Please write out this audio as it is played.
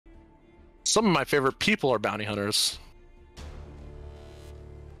Some of my favorite people are bounty hunters.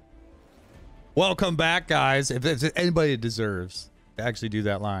 Welcome back, guys. If there's anybody that deserves to actually do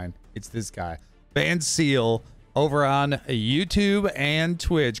that line, it's this guy. Van Seal over on YouTube and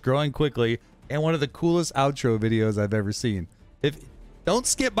Twitch, growing quickly, and one of the coolest outro videos I've ever seen. Don't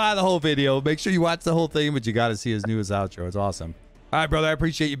skip by the whole video. Make sure you watch the whole thing, but you got to see his newest outro. It's awesome. All right, brother, I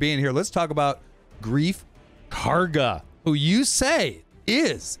appreciate you being here. Let's talk about Greef Karga, who you say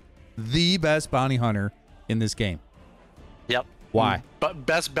is the best bounty hunter in this game. Yep. Why? But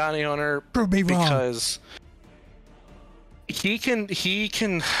best bounty hunter because he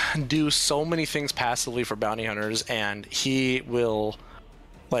can do so many things passively for bounty hunters, and he will,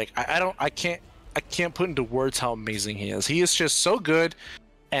 like, I can't put into words how amazing he is. He is just so good.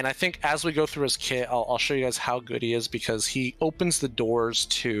 And I think as we go through his kit, I'll show you guys how good he is, because he opens the doors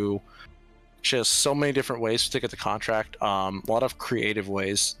to just so many different ways to get the contract. A lot of creative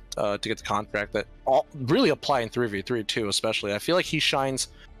ways to get the contract that all really apply in 3v3 too, especially. I feel like he shines,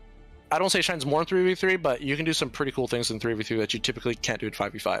 I don't say shines more in 3v3, but you can do some pretty cool things in 3v3 that you typically can't do in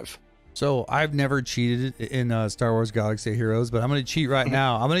 5v5. So I've never cheated in Star Wars Galaxy of Heroes, but I'm going to cheat right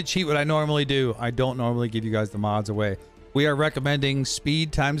now. I'm going to cheat what I normally do. I don't normally give you guys the mods away. We are recommending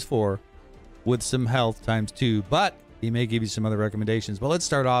speed ×4 with some health ×2, but he may give you some other recommendations. But let's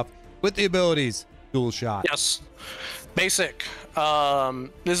start off with the abilities. Dual shot. Yes. Basic.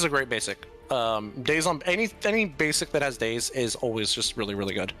 This is a great basic. Days on any basic that has days is always just really,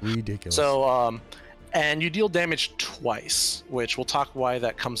 really good. Ridiculous. So, and you deal damage twice, which we'll talk why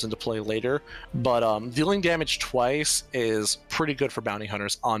that comes into play later. But dealing damage twice is pretty good for bounty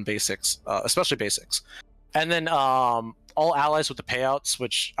hunters on basics, especially basics. And then all allies with the payouts,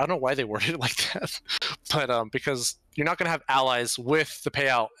 which I don't know why they worded it like that, but because you're not going to have allies with the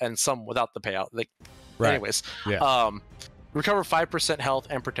payout and some without the payout. Like, right. Anyways, yeah. Recover 5% health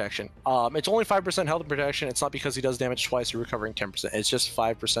and protection. It's only 5% health and protection. It's not because he does damage twice, you're recovering 10%. It's just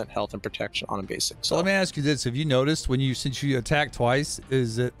 5% health and protection on a basic. So let me ask you this. Have you noticed since you attack twice,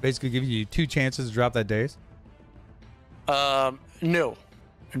 is it basically giving you 2 chances to drop that daze? No.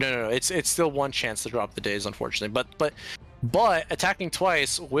 It's still 1 chance to drop the days, unfortunately. But attacking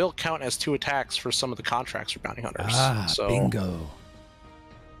twice will count as 2 attacks for some of the contracts for bounty hunters. So, bingo.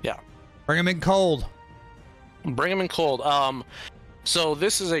 Yeah. Bring him in cold. Bring him in cold. So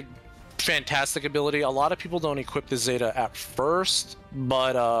this is a fantastic ability. A lot of people don't equip the Zeta at first,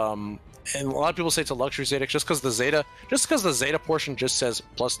 but and a lot of people say it's a luxury Zeta just because the Zeta portion just says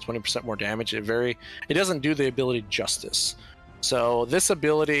plus 20% more damage. It doesn't do the ability justice. So this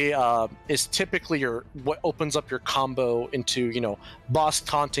ability is typically what opens up your combo into, boss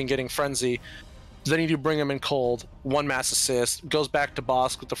taunting, getting frenzy. Then you do bring him in cold, 1 mass assist, goes back to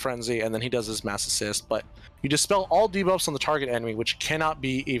boss with the frenzy, and then he does his mass assist. But you dispel all debuffs on the target enemy, which cannot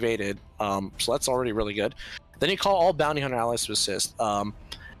be evaded. So that's already really good. Then you call all bounty hunter allies to assist. And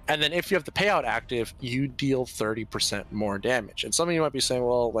then if you have the payout active, you deal 30% more damage. And some of you might be saying,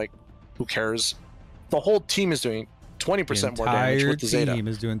 well, like, who cares? The whole team is doing 20% more damage with the Zeta. The entire team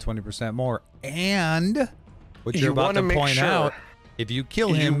is doing 20% more. And what you're about to point out, if you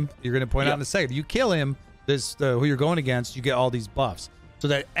kill him, you're going to point out in a second. If you kill him, who you're going against, you get all these buffs. So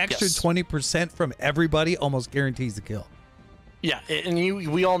that extra 20% from everybody almost guarantees the kill. Yeah, and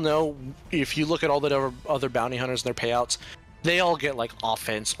we all know, if you look at all the other bounty hunters and their payouts, they all get like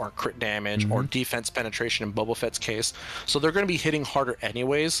offense or crit damage or defense penetration in Boba Fett's case. So they're going to be hitting harder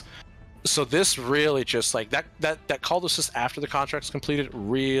anyways. So this really just like that call to assist after the contract's completed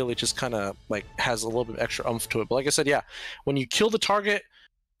really just kind of like has a little bit extra oomph to it. But like I said, yeah, when you kill the target,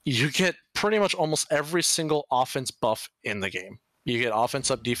 you get pretty much almost every single offense buff in the game. You get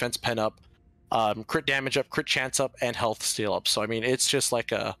offense up, defense pen up, crit damage up, crit chance up, and health steal up. So I mean, it's just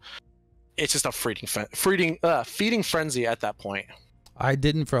like it's just a feeding frenzy at that point. I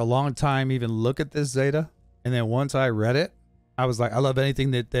didn't for a long time even look at this Zeta, and then once I read it, I was like, I love anything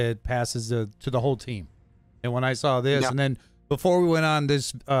that passes to the whole team. And when I saw this, and then before we went on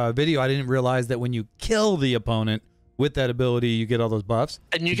this video, I didn't realize that when you kill the opponent with that ability, you get all those buffs.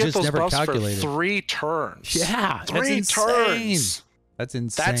 And you get those buffs for 3 turns. Yeah, 3 turns. That's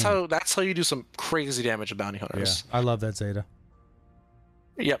insane. That's how you do some crazy damage to bounty hunters. Yeah, I love that Zeta.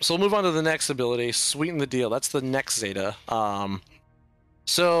 Yep. So we'll move on to the next ability, Sweeten the Deal. That's the next Zeta.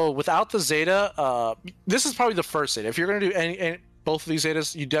 So without the Zeta, this is probably the first Zeta. If you're going to do both of these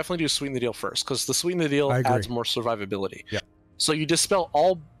Zetas, you definitely do Sweeten the Deal first, because the Sweeten the Deal adds more survivability. Yeah. So you dispel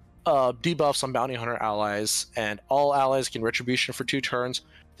all debuffs on bounty hunter allies, and all allies gain retribution for 2 turns.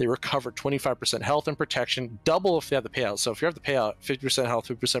 They recover 25% health and protection, double if they have the payout. So if you have the payout, 50% health,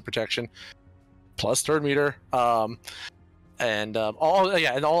 50% protection, plus 3rd meter. And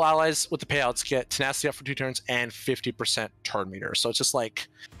all allies with the payouts get tenacity up for 2 turns and 50% turn meter. So it's just like,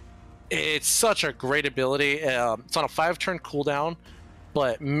 it's such a great ability. It's on a 5-turn cooldown,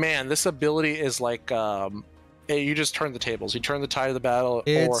 but man, this ability is like, you just turn the tables. You turn the tide of the battle.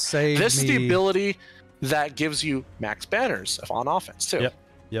 This is the ability that gives you max banners on offense too.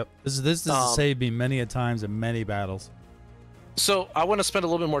 Yep. This has saved me many a times in many battles. So I want to spend a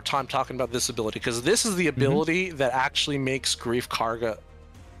little bit more time talking about this ability, because this is the ability that actually makes Greef Karga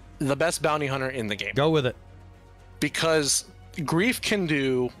the best bounty hunter in the game. Go with it. Because Greef can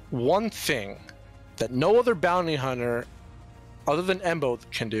do one thing that no other bounty hunter other than Embo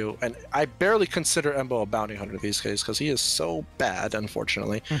can do, and I barely consider Embo a bounty hunter these days because he is so bad,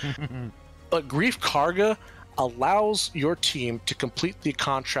 unfortunately. But Greef Karga allows your team to complete the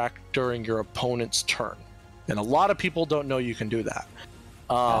contract during your opponent's turn. And a lot of people don't know you can do that.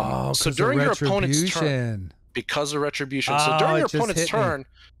 So during your opponent's turn, because of retribution. So during your opponent's turn,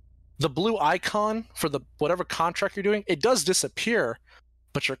 the blue icon for the whatever contract you're doing, it does disappear,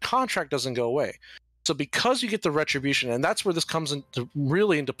 but your contract doesn't go away. So because you get the retribution, and that's where this comes into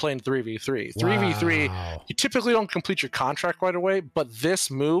play in 3v3. 3v3, you typically don't complete your contract right away, but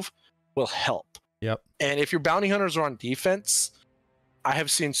this move will help. Yep. And if your bounty hunters are on defense, I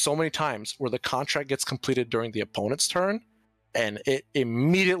have seen so many times where the contract gets completed during the opponent's turn, and it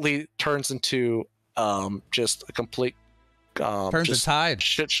immediately turns into just a complete turns the tide.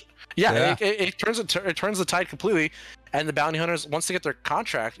 It turns the tide completely, and the bounty hunters, once they get their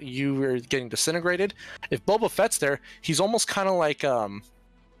contract, you are getting disintegrated. If Boba Fett's there, he's almost kind of like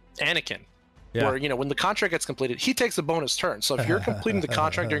Anakin, where when the contract gets completed, he takes a bonus turn. So if you're completing the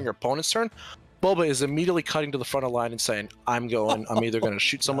contract during your opponent's turn, Boba is immediately cutting to the front of the line and saying, I'm either going to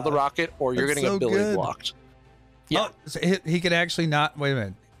shoot some of the rocket, or you're getting ability blocked. Yeah. So he could actually not, wait a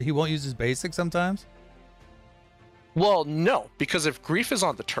minute, he won't use his basic sometimes? Well, no, because if Greef is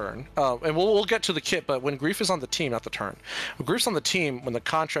on the turn, and we'll get to the kit, but when Greef is on the team, not the turn. When Greef's on the team, when the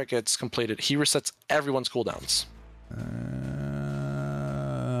contract gets completed, he resets everyone's cooldowns.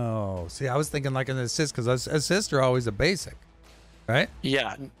 Oh, see, I was thinking like an assist, because assists are always a basic, right?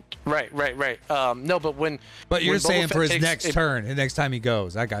 Yeah, right. No, but you're saying for his next turn, the next time he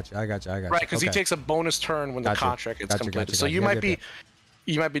goes. I got you. Right, because he takes a bonus turn when the contract gets completed. So you might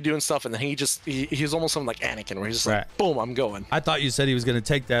be doing stuff, and then he's almost something like Anakin, where he's just like, boom, I'm going. I thought you said he was going to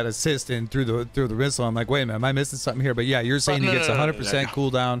take that assist in through the missile. I'm like, wait a minute, am I missing something here? But yeah, you're saying he gets 100%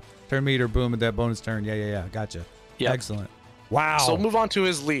 cooldown, turn meter, boom, at that bonus turn. Yeah, gotcha. Yep. Excellent. Wow. So we'll move on to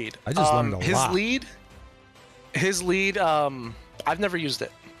his lead. I just learned a lot. His lead, I've never used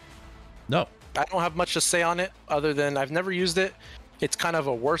it. No. I don't have much to say on it, other than I've never used it. It's kind of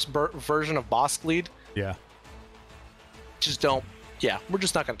a worse version of Boss lead. Yeah. We're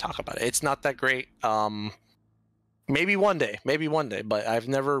just not going to talk about it. It's not that great. Maybe one day, but I've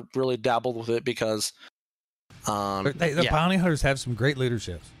never really dabbled with it because the bounty hunters have some great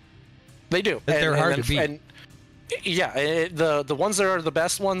leaderships. They do. They're hard to beat. The ones that are the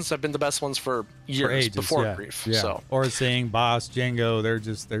best ones have been the best ones for years, before Greef. Yeah. So Singh, Boss, Django, they're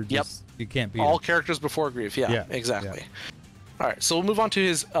just you can't beat all them. Characters before Greef. Yeah, exactly. Yeah. All right, so we'll move on to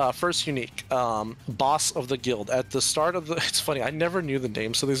his first unique, Boss of the Guild. At the start of it's funny, I never knew the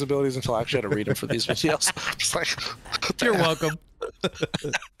names of these abilities until I actually had to read them for these videos. Just like, you're welcome.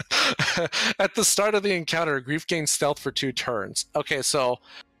 At the start of the encounter, Greef gains stealth for 2 turns. Okay, so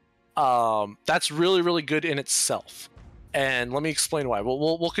that's really, really good in itself. And let me explain why.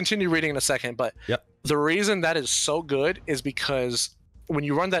 We'll continue reading in a second, but the reason that is so good is because when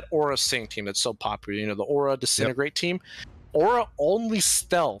you run that Aura Sing team that's so popular, the Aura Disintegrate team, Aura only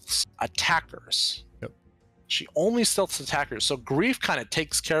stealths attackers. Yep. She only stealths attackers. So Greef kind of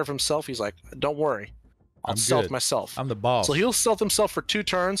takes care of himself. He's like, don't worry, I'll stealth myself. I'm the boss. So he'll stealth himself for 2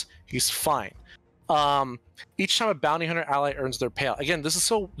 turns. He's fine. Each time a bounty hunter ally earns their payout. Again, this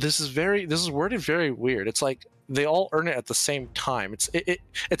is worded very weird. It's like they all earn it at the same time.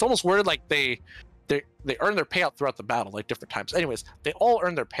 It's almost worded like they earn their payout throughout the battle, like different times. Anyways, they all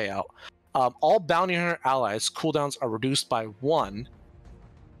earn their payout. All bounty hunter allies cooldowns are reduced by 1,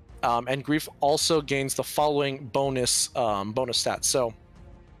 and Greef also gains the following bonus stats. So,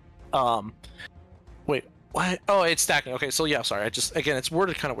 wait, what? Oh, it's stacking. Okay, so yeah, sorry. Again, it's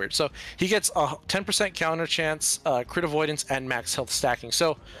worded kind of weird. So he gets a 10% counter chance, crit avoidance, and max health stacking.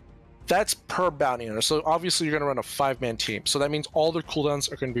 So that's per bounty hunter. So obviously you're going to run a 5-man team. So that means all their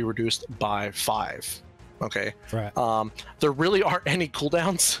cooldowns are going to be reduced by 5. Okay. Right. There really aren't any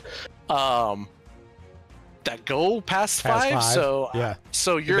cooldowns that go past 5. So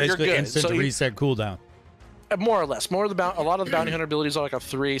so you're good. Instant to reset cooldown. More or less. A lot of the bounty hunter abilities are like a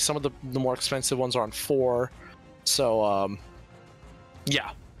 3. Some of the more expensive ones are on 4. So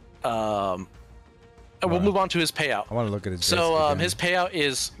Yeah. And we'll move on to his payout. I want to look at his. So his payout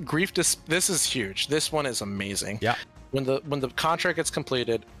is Greef. This is huge. This one is amazing. Yeah. When the contract gets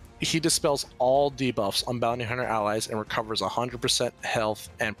completed, he dispels all debuffs on bounty hunter allies and recovers 100% health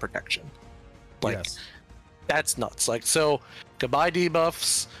and protection. Like, yes. That's nuts. Like, so goodbye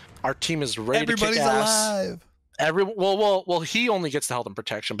debuffs. Our team is ready to kick ass. Alive. Well, he only gets the health and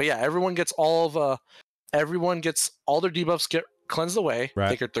protection, but yeah, everyone gets all their debuffs get cleansed away. Right.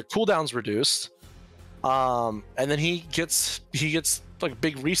 They get their cooldowns reduced. And then he gets like a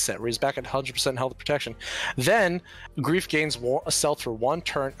big reset where he's back at 100% health protection. Then Greef gains a stealth for 1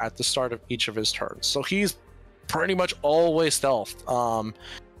 turn at the start of each of his turns, so he's pretty much always stealthed.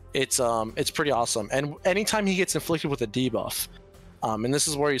 It's pretty awesome. And anytime he gets inflicted with a debuff, and this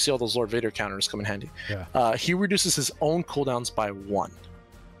is where you see all those Lord Vader counters come in handy. Yeah. He reduces his own cooldowns by 1.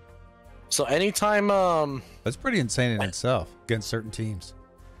 So anytime that's pretty insane in itself against certain teams.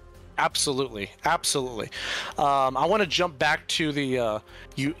 Absolutely. I want to jump back to the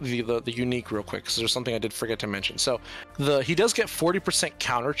unique real quick because there's something I did forget to mention. So he does get 40%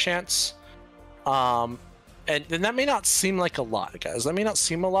 counter chance, and that may not seem like a lot, guys. That may not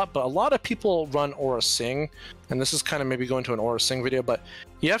seem a lot, but a lot of people run Aura Sing, and this is kind of maybe going to an Aura Sing video. But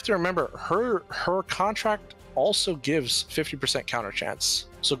you have to remember her contract also gives 50% counter chance.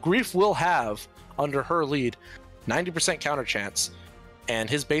 So Greef will have under her lead 90% counter chance. And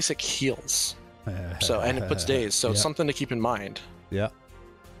his basic heals, and it puts days, so it's something to keep in mind. Yeah,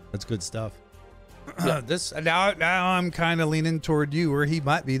 that's good stuff. This now I'm kind of leaning toward you, where he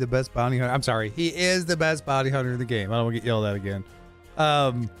might be the best bounty hunter. I'm sorry, he is the best bounty hunter in the game. I don't want to get yelled at again.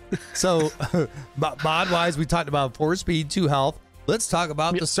 So mod wise, we talked about 4 speed, 2 health. Let's talk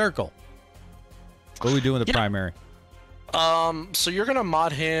about the circle. What are we doing in the primary? So you're gonna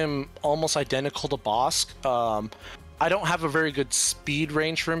mod him almost identical to Bosk. I don't have a very good speed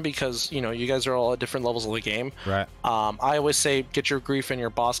range for him because, you guys are all at different levels of the game. Right. I always say get your Greef and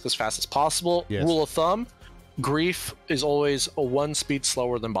your Bosk as fast as possible. Yes. Rule of thumb, Greef is always 1 speed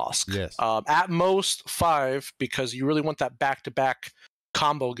slower than Bosk. Yes. At most 5, because you really want that back-to-back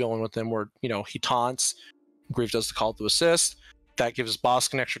combo going with him where, he taunts, Greef does the call to assist. That gives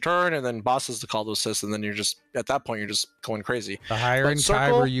Bosk an extra turn, and then Boss does the call to assist, and then at that point, you're just going crazy. The higher in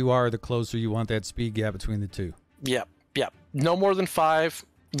Kyber you are, the closer you want that speed gap between the two. Yep. No more than 5.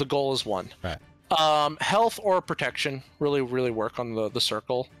 The goal is 1. Right. Health or protection really work on the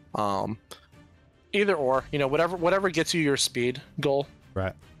circle. Either or, whatever gets you your speed goal.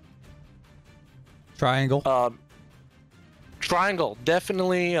 Right. Triangle. Triangle,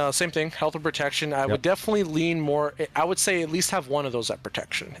 definitely same thing. Health or protection. I would definitely lean more. I would say at least have one of those at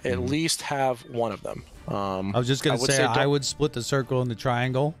protection. At least have one of them. I was just gonna say I would split the circle and the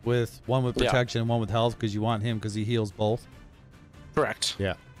triangle with one with protection and one with health because you want him because he heals both. Correct.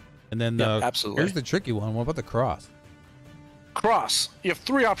 Yeah. And then absolutely. Here's the tricky one. What about the cross? Cross. You have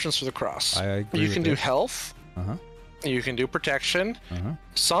 3 options for the cross. I agree you with can do health. Uh-huh. You can do protection. Uh-huh.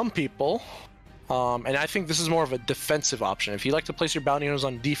 Some people, and I think this is more of a defensive option. If you like to place your bounty hunters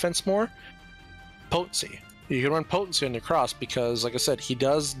on defense more, potency. You can run potency on your cross because, like I said, he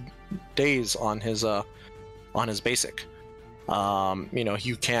does days on his basic.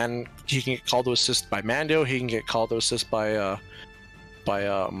 He can get called to assist by Mando. He can get called to assist by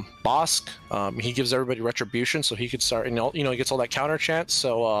Bosk. He gives everybody retribution, so he could start. He gets all that counter chance.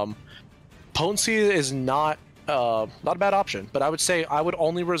 So potency is not a bad option. But I would say I would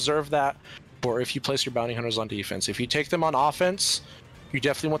only reserve that for if you place your bounty hunters on defense. If you take them on offense, you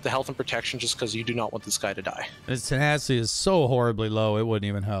definitely want the health and protection just because you do not want this guy to die. His tenacity is so horribly low, it wouldn't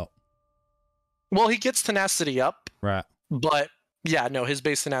even help. Well, he gets tenacity up, right? But yeah, no, his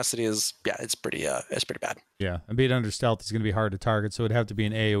base tenacity is it's pretty bad. Yeah, and being under stealth is going to be hard to target, so it'd have to be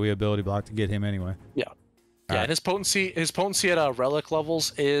an AoE ability block to get him anyway. Yeah, and his potency at relic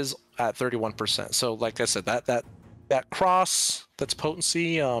levels is at 31%. So, like I said, that cross, that's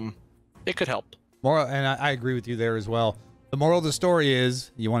potency, it could help. And I agree with you there as well. The moral of the story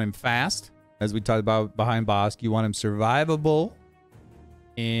is you want him fast, as we talked about behind Bosk. You want him survivable,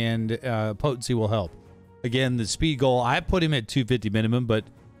 and potency will help. Again, the speed goal, I put him at 250 minimum, but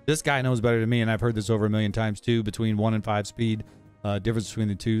this guy knows better than me, and I've heard this over 1 million times too, between 1 and 5 speed, difference between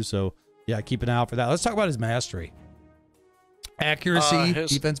the two. So, yeah, keep an eye out for that. Let's talk about his mastery. Accuracy,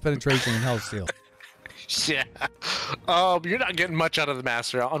 defense penetration, and health steal. Yeah. You're not getting much out of the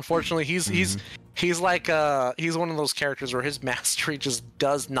master. Unfortunately, he's like he's one of those characters where his mastery just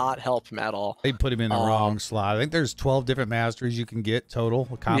does not help him at all. They put him in the wrong slot. I think there's 12 different masteries you can get total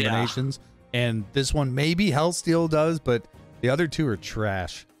combinations. Yeah. And this one maybe health steal does, but the other 2 are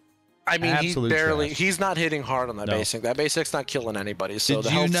trash. I mean, Absolute trash. he's not hitting hard on that basic. That basic's not killing anybody. So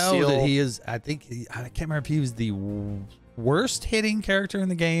did you know that he is, I can't remember if he was the worst hitting character in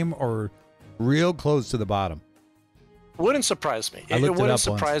the game or real close to the bottom. Wouldn't surprise me. It wouldn't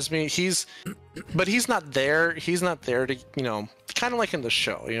surprise me. But he's not there. He's not there to, you know, kind of like in the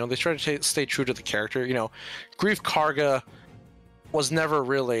show, you know, they try to stay true to the character. You know, Greef Karga was never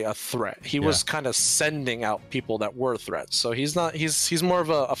really a threat. He was kind of sending out people that were threats. So he's not. He's more of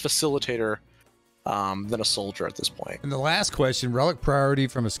a facilitator than a soldier at this point. And the last question: relic priority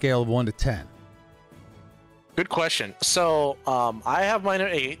from a scale of 1 to 10. Good question. So I have mine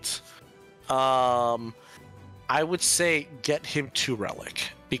at 8. I would say get him to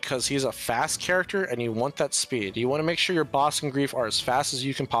relic because he's a fast character and you want that speed. You want to make sure your boss and Greef are as fast as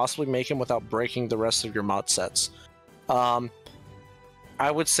you can possibly make him without breaking the rest of your mod sets. I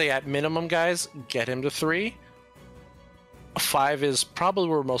would say at minimum, guys, get him to 3. 5 is probably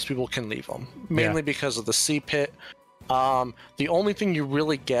where most people can leave him, mainly because of the C pit. The only thing you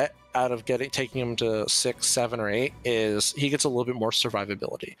really get out of taking him to 6, 7, or 8 is he gets a little bit more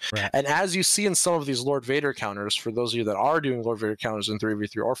survivability. Right. And as you see in some of these Lord Vader counters, for those of you that are doing Lord Vader counters in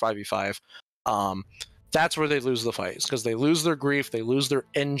 3v3 or 5v5, that's where they lose the fights because they lose their Greef, they lose their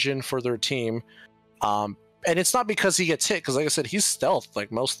engine for their team. And it's not because he gets hit, because like I said, he's stealth like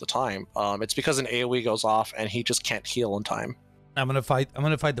most of the time. It's because an AoE goes off and he just can't heal in time. I'm gonna fight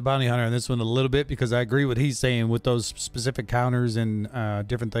the bounty hunter on this one a little bit because I agree with what he's saying with those specific counters and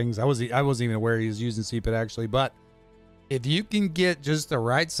different things. I wasn't even aware he was using CPIT actually, but if you can get just the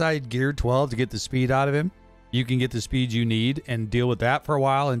right side gear 12 to get the speed out of him, you can get the speed you need and deal with that for a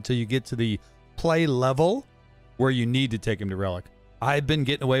while until you get to the play level where you need to take him to relic. I've been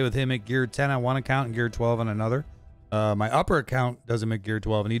getting away with him at gear 10 on one account and gear 12 on another. My upper account does him at gear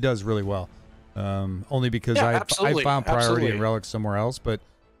 12 and he does really well. Only because I found priority in relic somewhere else, but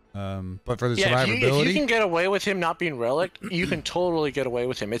for the survivability, if you can get away with him not being relic, you can totally get away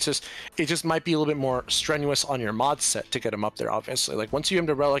with him. It just might be a little bit more strenuous on your mod set to get him up there. Obviously, like once you get him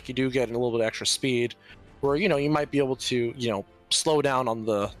to relic, you do get a little bit extra speed, where you might be able to slow down on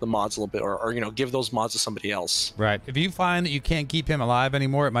the mods a little bit, or give those mods to somebody else. Right. If you find that you can't keep him alive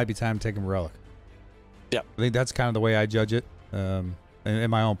anymore, it might be time to take him relic. Yeah, I think that's kind of the way I judge it.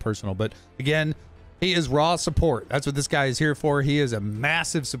 In my own personal, but again, he is raw support. That's what this guy is here for. He is a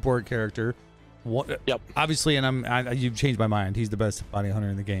massive support character. Yep. Obviously, and you've changed my mind. He's the best bounty hunter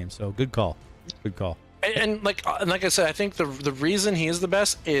in the game. So good call. Good call. And like I said, I think the reason he is the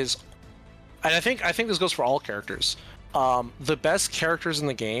best is, and I think this goes for all characters. The best characters in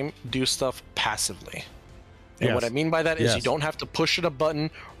the game do stuff passively. And what I mean by that is you don't have to push a button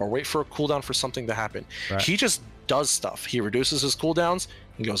or wait for a cooldown for something to happen. Right. He just does stuff. He reduces his cooldowns.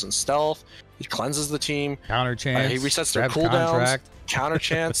 He goes in stealth. He cleanses the team. Counter chance. He resets their cooldowns. Counter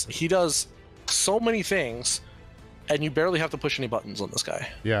chance. He does so many things, and you barely have to push any buttons on this guy.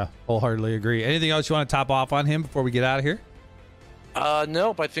 Yeah, wholeheartedly agree. Anything else you want to top off on him before we get out of here?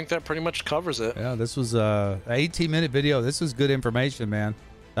 Nope. I think that pretty much covers it. Yeah, this was an 18-minute video. This was good information, man.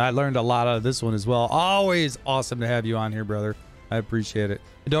 I learned a lot out of this one as well. Always awesome to have you on here, brother. I appreciate it.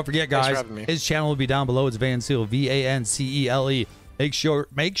 And don't forget, guys, his channel will be down below. It's Vancele, Vancele.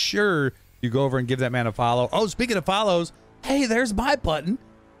 Make sure you go over and give that man a follow. Oh, speaking of follows, hey, there's my button.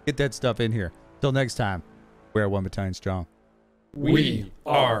 Get that stuff in here. Till next time, we're 1 battalion strong. We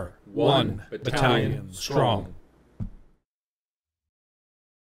are 1 battalion strong.